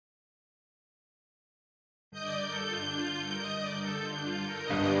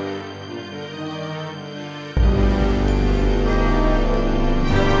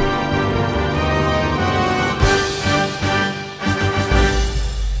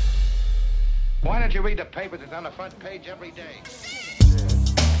don't you read the paper that's on the front page every day?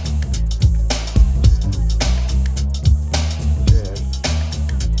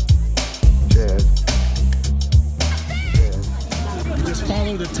 Just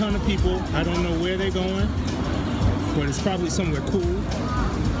followed a ton of people. I don't know where they're going, but it's probably somewhere cool.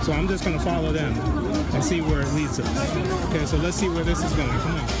 So I'm just gonna follow them and see where it leads us. Okay, so let's see where this is going.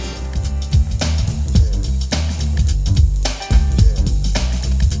 Come on.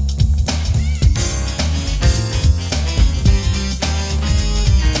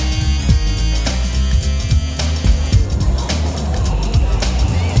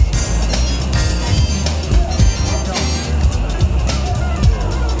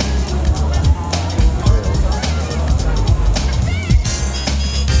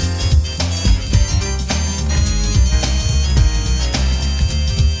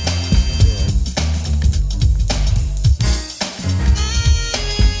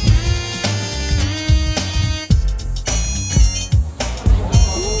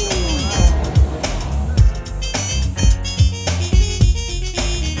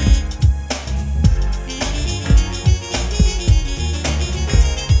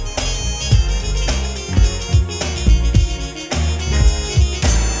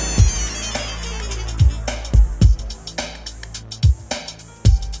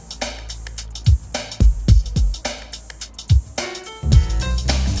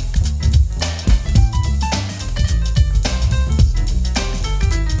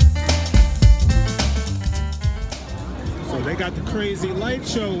 Got the crazy light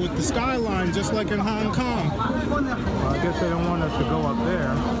show with the skyline, just like in Hong Kong. Well, I guess they don't want us to go up there.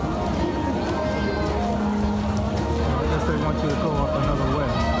 I guess they want you to go up another way.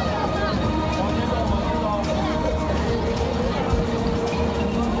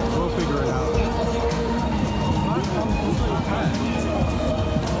 We'll figure it out.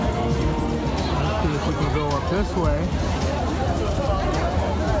 Let's see if we can go up this way.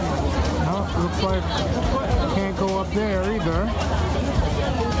 No, looks like can't go up there either.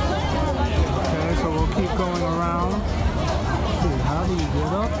 Okay, so we'll keep going around. Let's see, how do you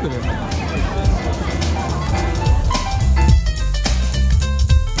get up there?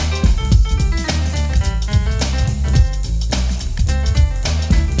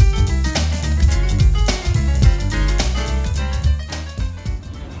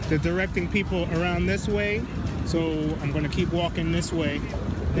 They're directing people around this way, so I'm going to keep walking this way,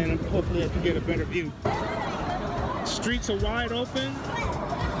 and hopefully I can get a better view. Streets are wide open.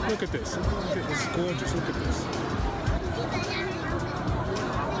 Look at this. Look at this. Gorgeous. Look at this.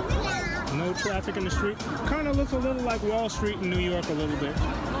 No traffic in the street. Kind of looks a little like Wall Street in New York a little bit.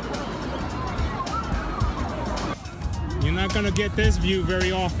 You're not going to get this view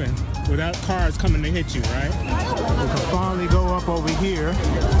very often without cars coming to hit you, right? We can finally go up over here.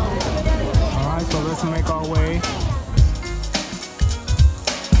 All right, so let's make our way.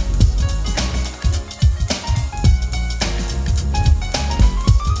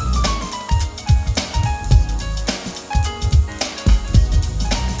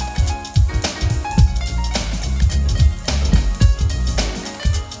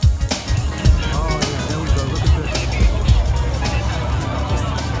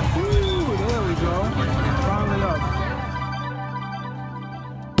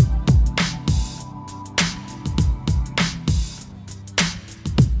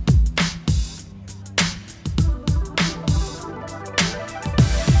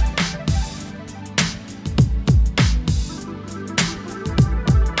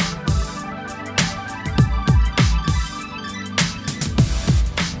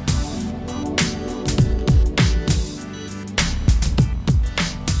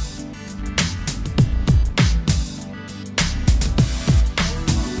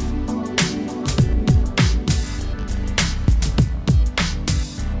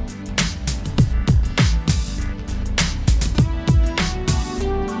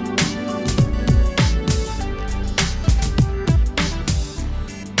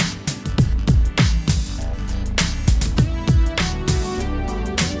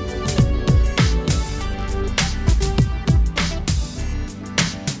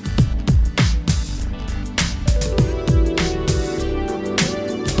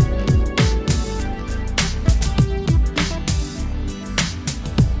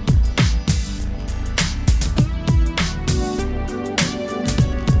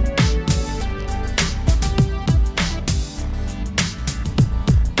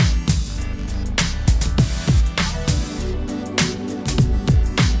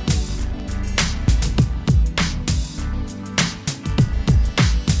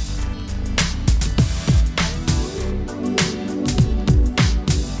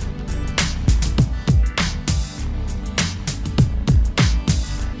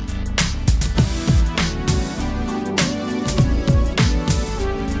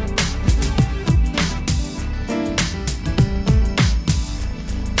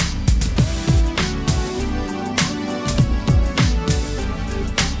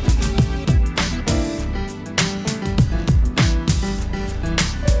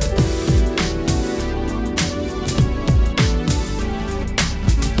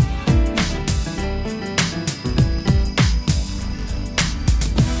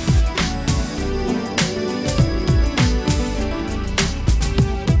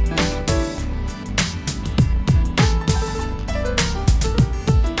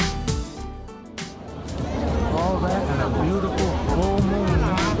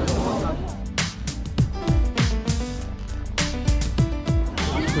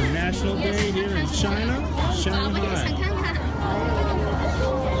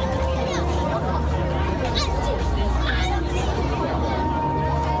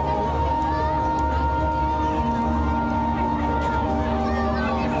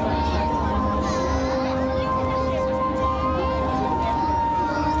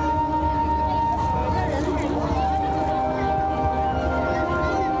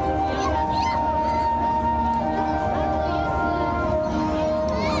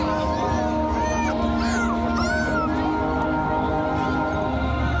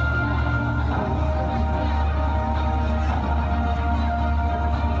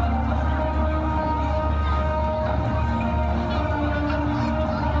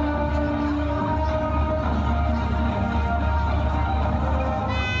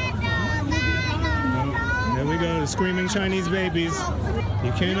 screaming Chinese babies.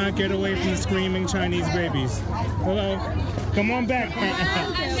 You cannot get away from the screaming Chinese babies. Hello. Come on back. I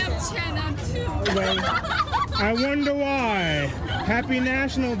love China too. Well, I wonder why. Happy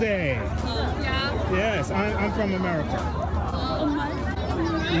National Day. Yeah. Yes, I'm from America.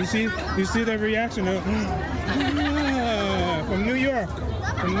 You see the reaction of, from New York.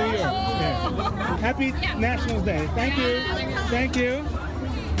 From New York. Yeah. Happy National Day. Thank you. Thank you.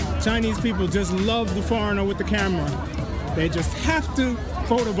 Chinese people just love the foreigner with the camera. They just have to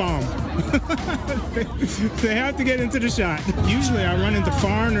photobomb. They have to get into the shot. Usually I run into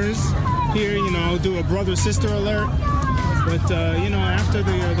foreigners here, you know, do a brother-sister alert. But you know, after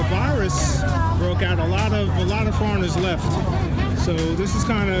the virus broke out, a lot of foreigners left. So this is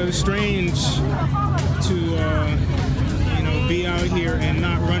kind of strange to you know, be out here and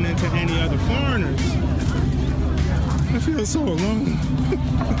not run into any other foreigners. I feel so alone.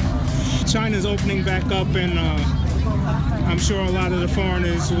 China's opening back up, and I'm sure a lot of the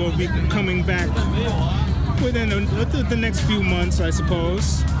foreigners will be coming back within the next few months, I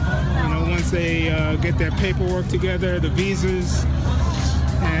suppose. You know, once they get their paperwork together, the visas,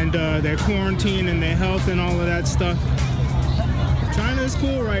 and their quarantine and their health and all of that stuff. China is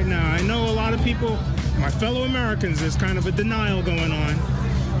cool right now. I know a lot of people, my fellow Americans, there's kind of a denial going on.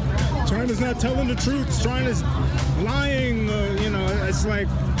 China's not telling the truth. China's lying. You know, it's like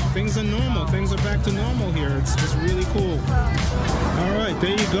things are normal. Things are back to normal here. It's just really cool. All right,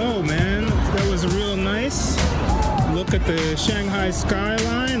 there you go, man. That was real nice. Look at the Shanghai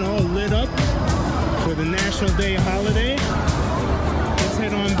skyline all lit up for the National Day holiday. Let's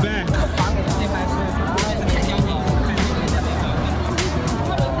head on